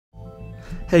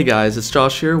Hey guys, it's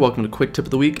Josh here. Welcome to Quick Tip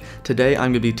of the Week. Today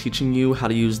I'm going to be teaching you how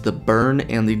to use the burn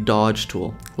and the dodge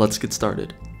tool. Let's get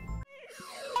started.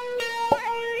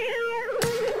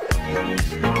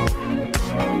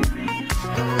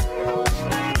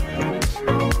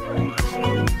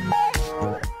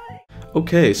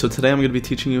 Okay, so today I'm going to be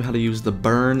teaching you how to use the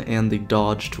burn and the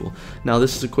dodge tool. Now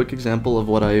this is a quick example of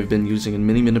what I've been using in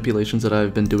many manipulations that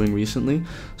I've been doing recently,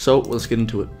 so let's get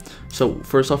into it. So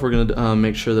first off, we're going to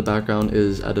make sure the background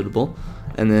is editable,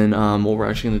 and then what we're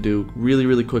actually going to do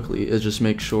really quickly is just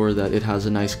make sure that it has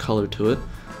a nice color to it.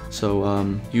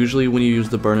 So usually when you use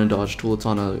the burn and dodge tool, it's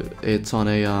on a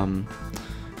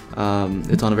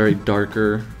very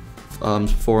darker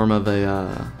form of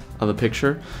a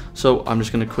picture, so I'm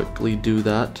just going to quickly do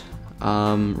that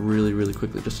really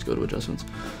quickly, just to go to adjustments.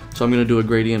 So I'm going to do a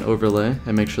gradient overlay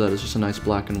and make sure that it's just a nice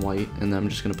black and white, and then I'm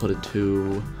just going to put it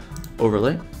to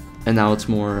overlay, and now it's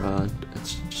more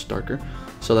it's just darker,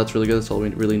 so that's really good. That's all we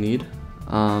really need.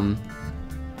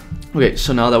 Okay,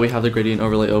 so now that we have the gradient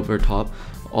overlay over top,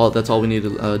 that's all we need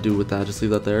to do with that. Just leave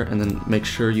that there, and then make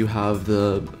sure you have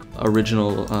the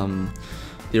original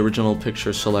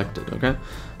picture selected. Okay,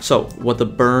 so what the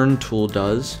burn tool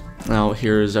does, now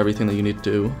here's everything that you need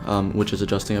to do, which is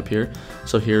adjusting up here.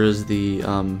 So here is the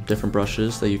different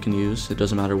brushes that you can use. It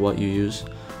doesn't matter what you use.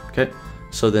 Okay,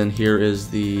 so then here is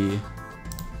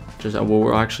what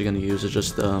we're actually going to use is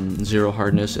just zero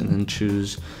hardness, and then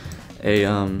choose a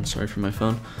sorry for my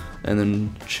phone, and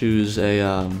then choose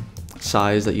a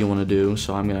size that you want to do.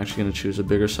 So I'm actually going to choose a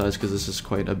bigger size because this is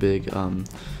quite a big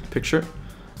picture.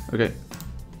 Okay,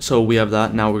 so we have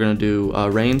that. Now we're going to do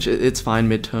range. It's fine,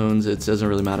 midtones, it doesn't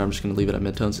really matter. I'm just going to leave it at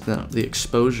midtones. Now the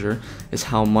exposure is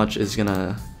how much is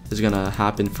gonna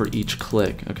happen for each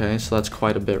click. Okay, so that's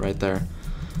quite a bit right there.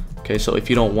 Okay, so if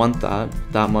you don't want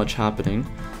that much happening,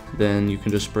 then you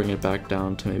can just bring it back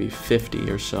down to maybe 50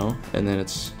 or so, and then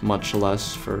it's much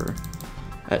less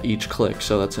at each click,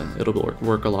 so it'll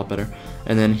work a lot better.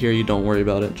 And then here you don't worry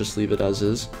about it, just leave it as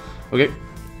is. Okay,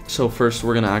 so first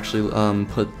we're gonna actually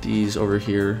put these over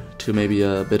here to maybe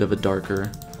a bit of a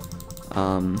darker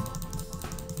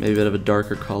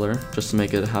color, just to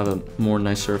make it have a more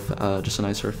nicer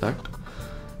effect.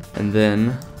 And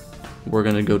then we're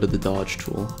gonna go to the dodge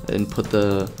tool and put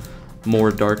the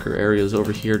more darker areas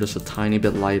over here just a tiny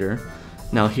bit lighter.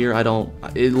 Now here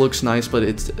it looks nice, but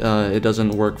it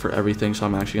doesn't work for everything, so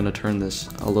I'm actually gonna turn this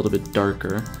a little bit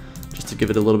darker, just to give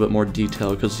it a little bit more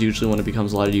detail, because usually when it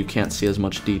becomes lighter you can't see as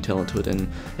much detail into it, and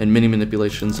in many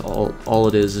manipulations all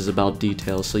it is about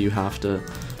detail, so you have to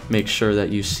make sure that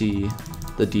you see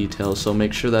the details. So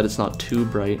make sure that it's not too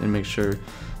bright and make sure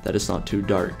that it's not too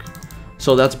dark.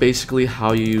 So that's basically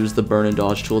how you use the burn and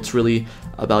dodge tool. It's really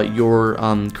about your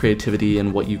creativity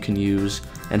and what you can use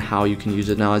and how you can use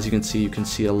it. Now as you can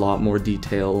see a lot more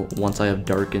detail once I have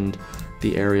darkened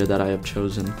the area that I have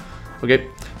chosen. Okay,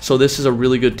 so this is a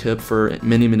really good tip for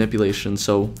many manipulations.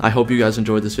 So I hope you guys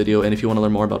enjoyed this video, and if you want to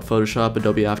learn more about Photoshop,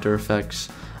 Adobe After Effects,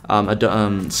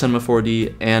 Cinema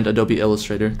 4D, and Adobe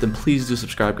Illustrator, then please do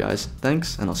subscribe, guys.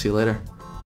 Thanks, and I'll see you later.